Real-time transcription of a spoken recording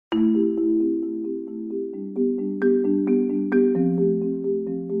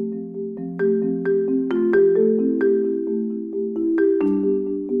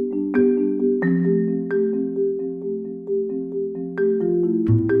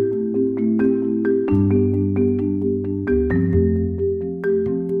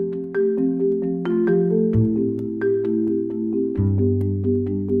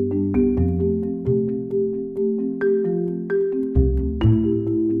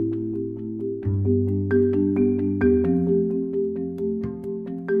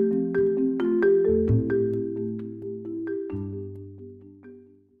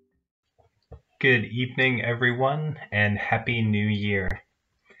Good evening, everyone, and Happy New Year.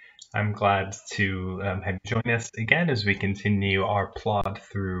 I'm glad to have you join us again as we continue our plod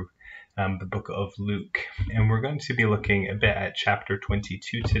through the book of Luke. And we're going to be looking a bit at chapter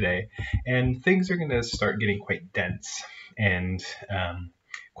 22 today. And things are going to start getting quite dense and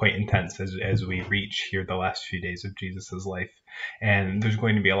quite intense as we reach here the last few days of Jesus's life. And there's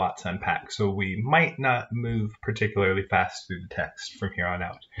going to be a lot to unpack. So we might not move particularly fast through the text from here on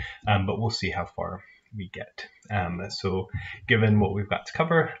out, but we'll see how far we get. So given what we've got to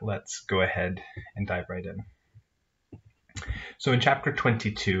cover, let's go ahead and dive right in. So in chapter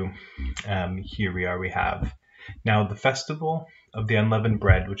 22, here we have, now the festival of the unleavened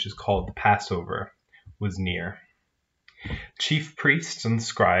bread, which is called the Passover, was near. Chief priests and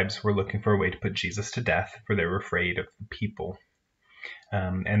scribes were looking for a way to put Jesus to death, for they were afraid of the people.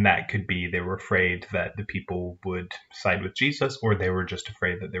 And that could be they were afraid that the people would side with Jesus, or they were just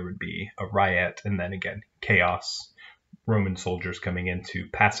afraid that there would be a riot, and then again, chaos, Roman soldiers coming in to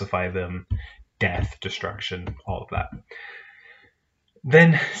pacify them, death, destruction, all of that.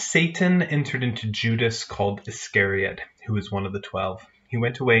 Then Satan entered into Judas, called Iscariot, who was one of the 12. He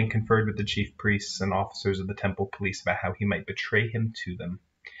went away and conferred with the chief priests and officers of the temple police about how he might betray him to them.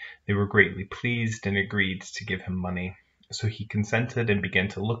 They were greatly pleased and agreed to give him money. So he consented and began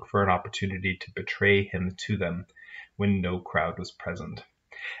to look for an opportunity to betray him to them when no crowd was present.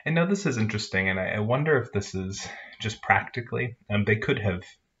 And now this is interesting, and I wonder if this is just practically. They could have,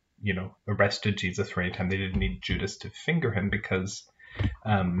 arrested Jesus for any time. They didn't need Judas to finger him because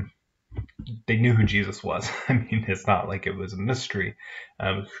they knew who Jesus was. I mean, it's not like it was a mystery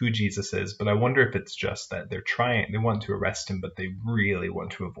who Jesus is, but I wonder if it's just that they want to arrest him, but they really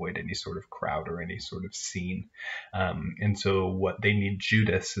want to avoid any sort of crowd or any sort of scene. And so what they need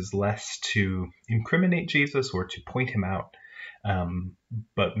Judas is less to incriminate Jesus or to point him out,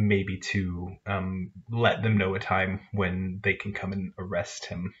 but maybe to let them know a time when they can come and arrest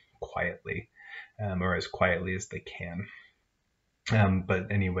him quietly, or as quietly as they can.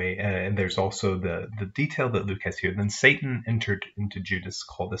 But anyway, and there's also the detail that Luke has here. Then Satan entered into Judas,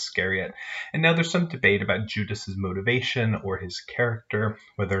 called Iscariot. And now there's some debate about Judas's motivation or his character,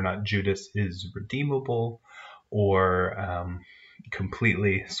 whether or not Judas is redeemable or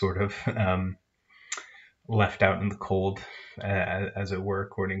completely sort of left out in the cold, as it were,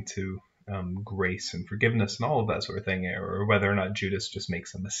 according to grace and forgiveness and all of that sort of thing, or whether or not Judas just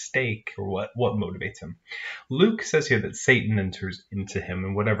makes a mistake, or what motivates him. Luke says here that Satan enters into him,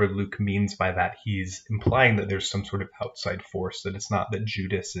 and whatever Luke means by that, he's implying that there's some sort of outside force, that it's not that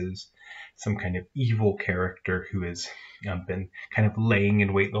Judas is some kind of evil character who has been kind of laying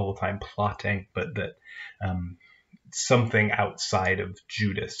in wait the whole time plotting, but that something outside of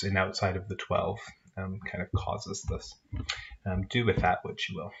Judas and outside of the 12 kind of causes this. Do with that what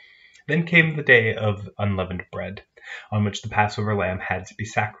you will. Then came the day of unleavened bread, on which the Passover lamb had to be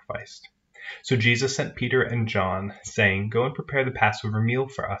sacrificed. So Jesus sent Peter and John, saying, "Go and prepare the Passover meal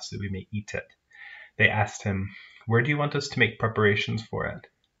for us, that we may eat it." They asked him, "Where do you want us to make preparations for it?"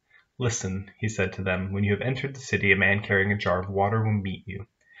 "Listen," he said to them, "when you have entered the city, a man carrying a jar of water will meet you.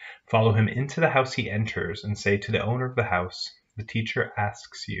 Follow him into the house he enters, and say to the owner of the house, 'The teacher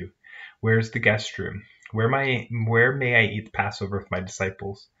asks you, where is the guest room? Where may I eat the Passover with my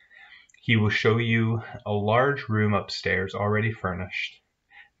disciples?' He will show you a large room upstairs already furnished.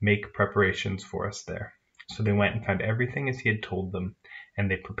 Make preparations for us there." So they went and found everything as he had told them,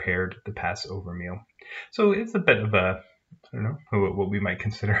 and they prepared the Passover meal. So it's a bit of a, I don't know, what we might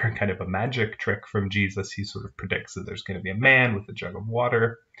consider kind of a magic trick from Jesus. He sort of predicts that there's going to be a man with a jug of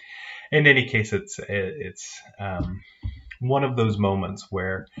water. In any case, it's one of those moments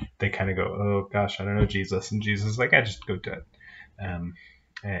where they kind of go, "Oh gosh, I don't know Jesus," and Jesus is like, "I just go do it."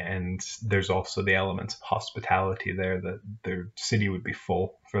 And there's also the elements of hospitality there, that their city would be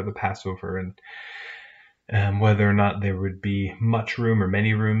full for the Passover, and whether or not there would be much room or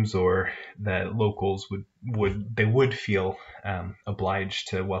many rooms, or that locals would feel obliged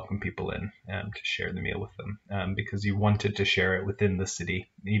to welcome people in to share the meal with them, because you wanted to share it within the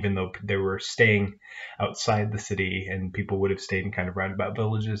city, even though they were staying outside the city and people would have stayed in kind of roundabout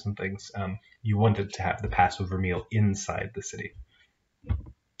villages and things. You wanted to have the Passover meal inside the city.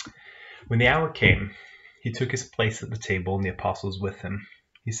 When the hour came, he took his place at the table, and the apostles with him.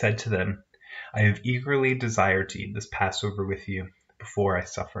 He said to them, "I have eagerly desired to eat this Passover with you before I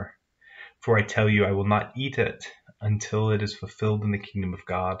suffer. For I tell you, I will not eat it until it is fulfilled in the kingdom of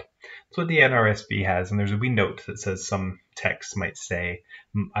God. That's what the NRSV has, and there's a wee note that says some texts might say,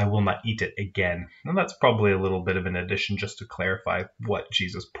 I will not eat it again. And that's probably a little bit of an addition just to clarify what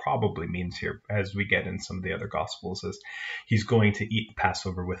Jesus probably means here as we get in some of the other Gospels, as he's going to eat the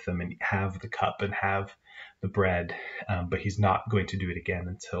Passover with them and have the cup and have the bread, but he's not going to do it again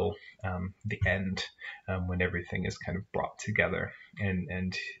until the end, when everything is kind of brought together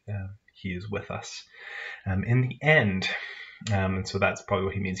and he is with us in the end. And so that's probably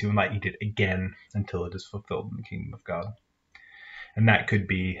what he means. He will not eat it again until it is fulfilled in the kingdom of God. And that could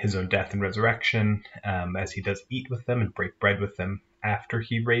be his own death and resurrection, as he does eat with them and break bread with them after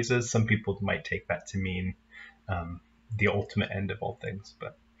he raises. Some people might take that to mean the ultimate end of all things,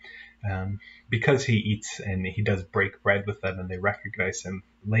 but because he eats and he does break bread with them and they recognize him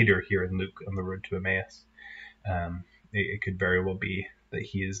later here in Luke on the road to Emmaus, it could very well be that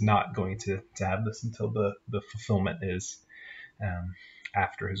he is not going to have this until the fulfillment is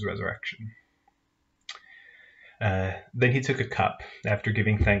after his resurrection. Then he took a cup. After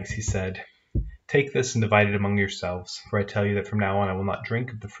giving thanks, he said, "Take this and divide it among yourselves, for I tell you that from now on I will not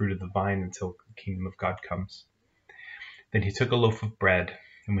drink of the fruit of the vine until the kingdom of God comes." Then he took a loaf of bread,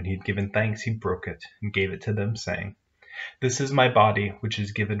 and when he had given thanks, he broke it and gave it to them, saying, "This is my body, which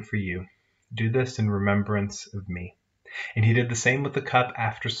is given for you. Do this in remembrance of me." And he did the same with the cup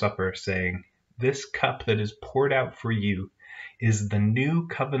after supper, saying, "This cup that is poured out for you is the new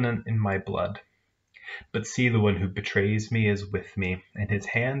covenant in my blood. But see, the one who betrays me is with me, and his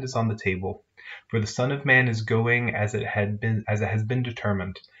hand is on the table. For the Son of Man is going as it has been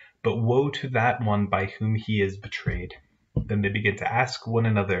determined, but woe to that one by whom he is betrayed." Then they began to ask one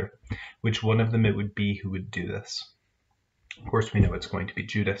another which one of them it would be who would do this. Of course, we know it's going to be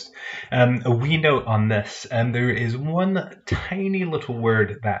Judas. A wee note on this, there is one tiny little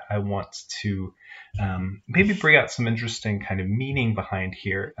word that I want to maybe bring out some interesting kind of meaning behind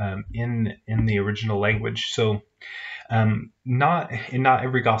here in the original language. So not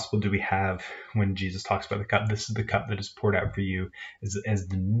every gospel do we have, when Jesus talks about the cup, "This is the cup that is poured out for you as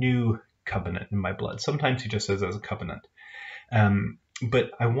the new covenant in my blood." Sometimes he just says as a covenant.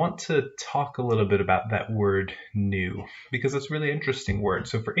 But I want to talk a little bit about that word new, because it's a really interesting word.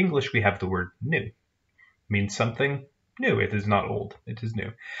 So for English, we have the word new. It means something new. It is not old. It is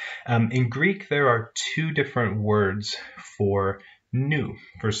new. In Greek, there are two different words for new,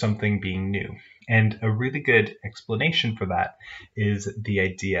 for something being new. And a really good explanation for that is the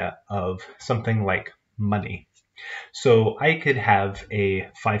idea of something like money. So I could have a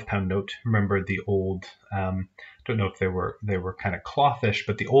 £5 note. Remember the old, don't know if they were kind of clothish,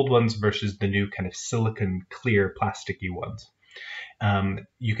 but the old ones versus the new kind of silicon clear plasticky ones.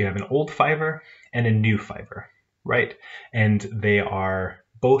 You can have an old fiver and a new fiver, right? And they are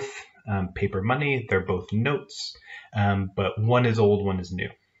both paper money. They're both notes, but one is old, one is new,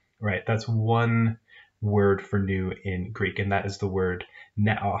 right? That's one word for new in Greek, and that is the word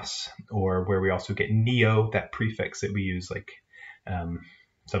neos, or where we also get neo, that prefix that we use, like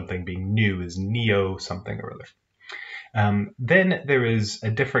something being new is neo something or other. Then there is a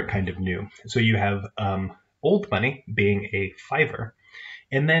different kind of new. So you have old money being a fiver,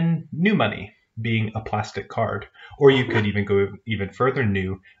 and then new money being a plastic card. Or you could even go even further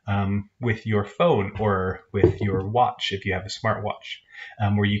new with your phone or with your watch, if you have a smartwatch,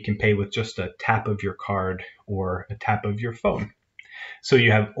 where you can pay with just a tap of your card or a tap of your phone. So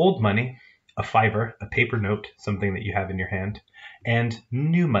you have old money, a fiver, a paper note, something that you have in your hand, and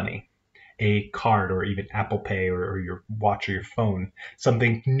new money, a card or even Apple Pay or your watch or your phone,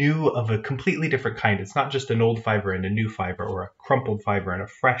 something new of a completely different kind. It's not just an old fiver and a new fiver, or a crumpled fiver and a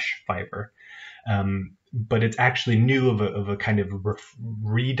fresh fiver, but it's actually new of a kind of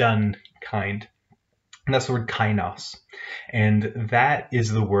redone kind. And that's the word kainos. And that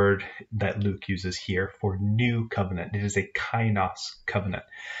is the word that Luke uses here for new covenant. It is a kainos covenant,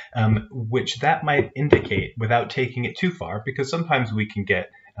 which that might indicate without taking it too far, because sometimes we can get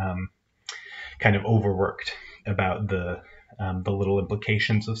kind of overworked about the little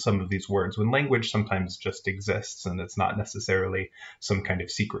implications of some of these words, when language sometimes just exists and it's not necessarily some kind of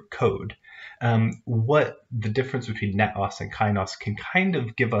secret code. What the difference between neos and kainos can kind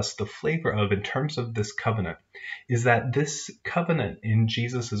of give us the flavor of in terms of this covenant is that this covenant in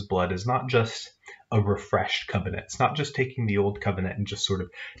Jesus's blood is not just a refreshed covenant. It's not just taking the old covenant and just sort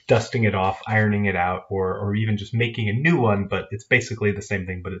of dusting it off, ironing it out, or even just making a new one, but it's basically the same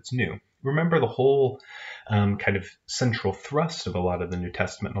thing, but it's new. Remember, the whole kind of central thrust of a lot of the New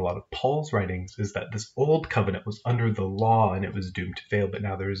Testament and a lot of Paul's writings is that this old covenant was under the law and it was doomed to fail, but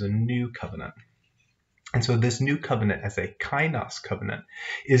now there is a new covenant. And so this new covenant as a kainos covenant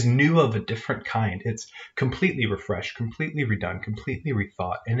is new of a different kind. It's completely refreshed, completely redone, completely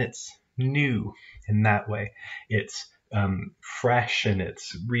rethought, and it's new in that way. It's fresh and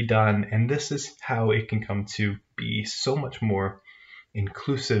it's redone, and this is how it can come to be so much more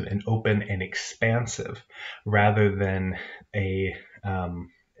inclusive and open and expansive rather than a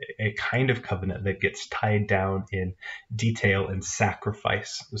kind of covenant that gets tied down in detail and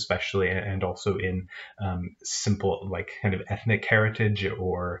sacrifice, especially, and also in simple, like kind of ethnic heritage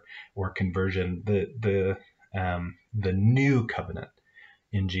or conversion. The new covenant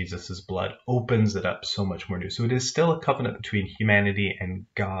in Jesus's blood opens it up so much more new. So it is still a covenant between humanity and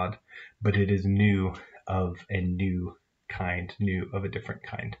God, but it is new of a new kind, new of a different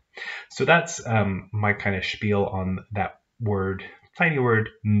kind. So that's my kind of spiel on that word, tiny word,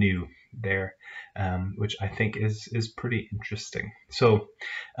 new there, which I think is pretty interesting. So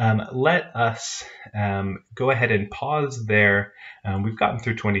let us go ahead and pause there. We've gotten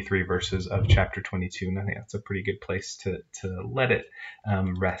through 23 verses of chapter 22, and I think that's a pretty good place to let it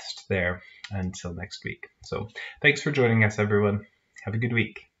rest there until next week. So thanks for joining us, everyone. Have a good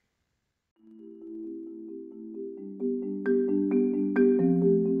week.